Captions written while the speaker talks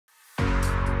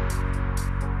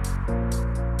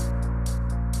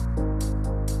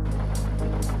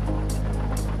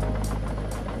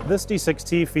This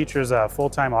D6T features a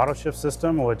full-time auto shift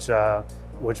system, which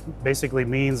basically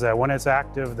means that when it's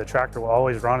active, the tractor will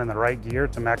always run in the right gear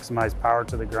to maximize power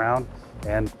to the ground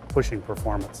and pushing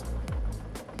performance.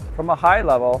 From a high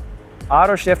level,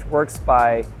 auto shift works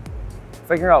by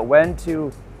figuring out when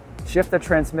to shift the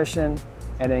transmission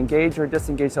and engage or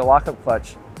disengage the lockup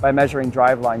clutch by measuring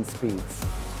driveline speeds.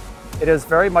 It is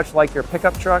very much like your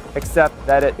pickup truck, except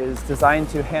that it is designed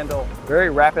to handle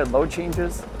very rapid load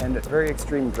changes and very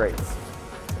extreme grades.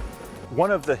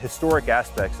 One of the historic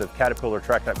aspects of Caterpillar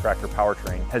track-type tractor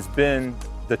powertrain has been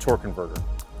the torque converter.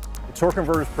 The torque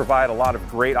converters provide a lot of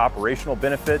great operational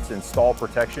benefits in stall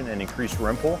protection and increased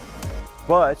rim pull,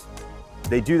 but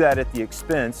they do that at the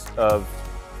expense of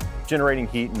generating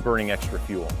heat and burning extra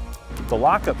fuel. The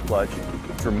lockup clutch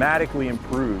dramatically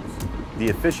improves the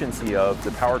efficiency of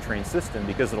the powertrain system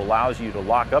because it allows you to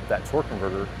lock up that torque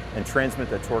converter and transmit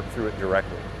the torque through it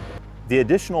directly. The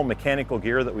additional mechanical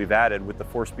gear that we've added with the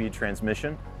 4-speed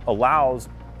transmission allows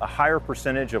a higher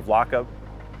percentage of lockup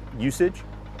usage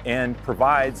and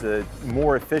provides a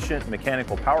more efficient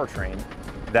mechanical powertrain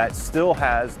that still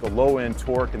has the low-end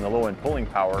torque and the low-end pulling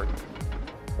power.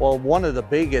 Well, one of the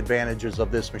big advantages of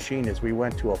this machine is we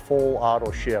went to a full auto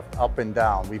shift up and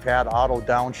down. We've had auto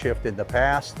downshift in the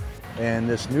past, and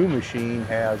this new machine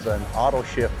has an auto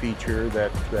shift feature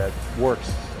that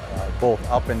works both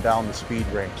up and down the speed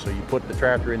range. So you put the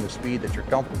tractor in the speed that you're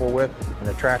comfortable with, and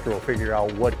the tractor will figure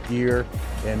out what gear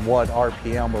and what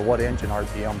RPM or what engine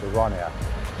RPM to run at.